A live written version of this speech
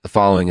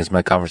following is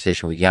my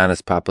conversation with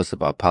Yannis Pappas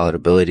about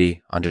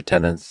palatability,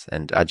 Undertenants,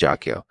 and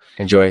Ajaccio.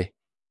 Enjoy.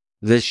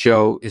 This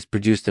show is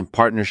produced in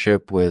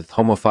partnership with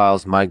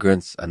Homophiles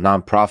Migrants, a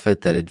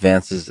nonprofit that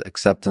advances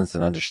acceptance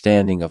and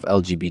understanding of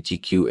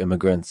LGBTQ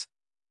immigrants.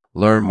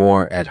 Learn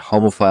more at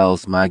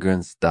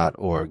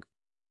homophilesmigrants.org.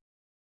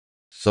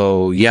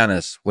 So,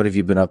 Yannis, what have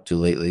you been up to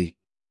lately?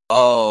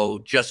 Oh,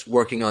 just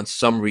working on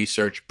some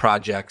research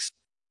projects.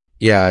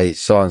 Yeah, I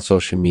saw on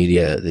social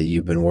media that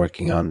you've been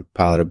working on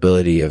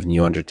palatability of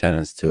new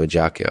Undertenants to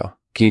Ajaccio.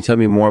 Can you tell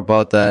me more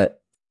about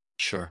that?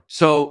 Sure.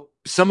 So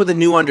some of the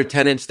new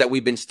undertenants that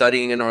we've been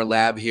studying in our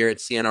lab here at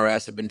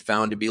CNRS have been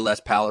found to be less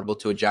palatable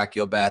to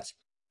Ajaccio bats.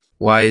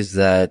 Why is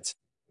that?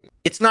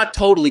 It's not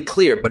totally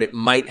clear, but it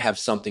might have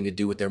something to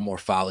do with their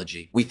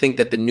morphology. We think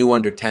that the new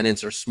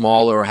undertenants are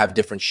smaller or have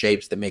different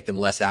shapes that make them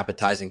less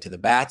appetizing to the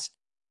bats.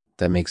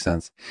 That makes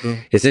sense.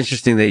 It's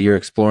interesting that you're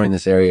exploring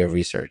this area of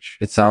research.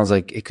 It sounds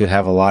like it could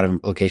have a lot of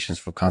implications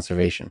for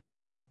conservation.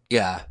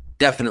 Yeah,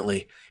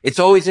 definitely. It's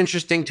always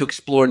interesting to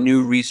explore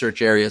new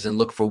research areas and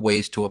look for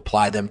ways to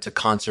apply them to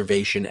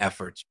conservation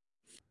efforts.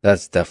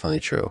 That's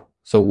definitely true.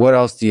 So what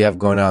else do you have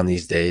going on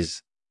these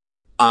days?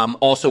 I'm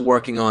also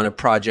working on a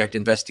project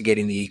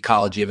investigating the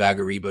ecology of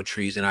agaribo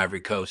trees in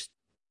Ivory Coast.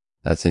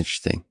 That's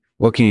interesting.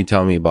 What can you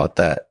tell me about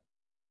that?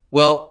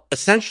 Well,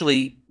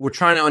 essentially, we're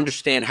trying to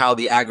understand how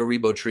the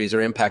agaribo trees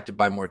are impacted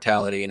by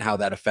mortality and how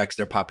that affects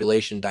their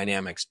population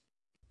dynamics.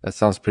 That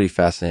sounds pretty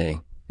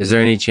fascinating. Is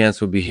there any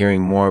chance we'll be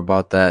hearing more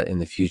about that in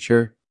the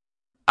future?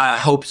 I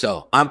hope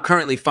so. I'm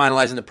currently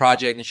finalizing the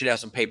project and should have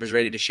some papers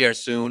ready to share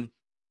soon.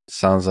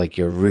 Sounds like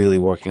you're really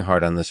working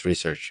hard on this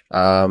research.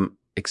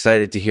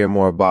 Excited to hear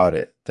more about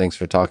it. Thanks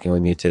for talking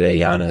with me today,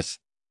 Yannis.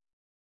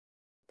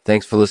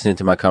 Thanks for listening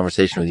to my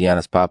conversation with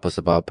Yannis Pappas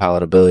about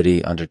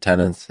palatability,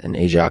 Undertenants, and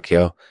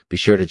Ajaccio. Be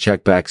sure to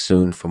check back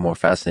soon for more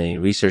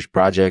fascinating research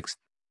projects.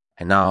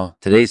 And now,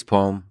 today's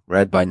poem,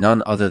 read by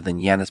none other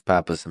than Yannis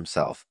Pappas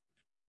himself.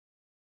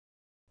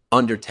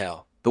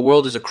 Undertale. The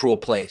world is a cruel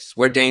place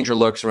where danger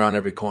lurks around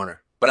every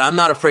corner. But I'm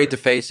not afraid to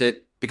face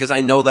it because I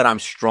know that I'm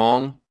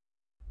strong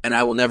and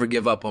I will never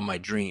give up on my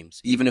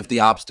dreams. Even if the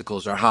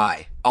obstacles are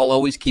high, I'll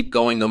always keep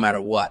going no matter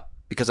what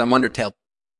because I'm Undertale.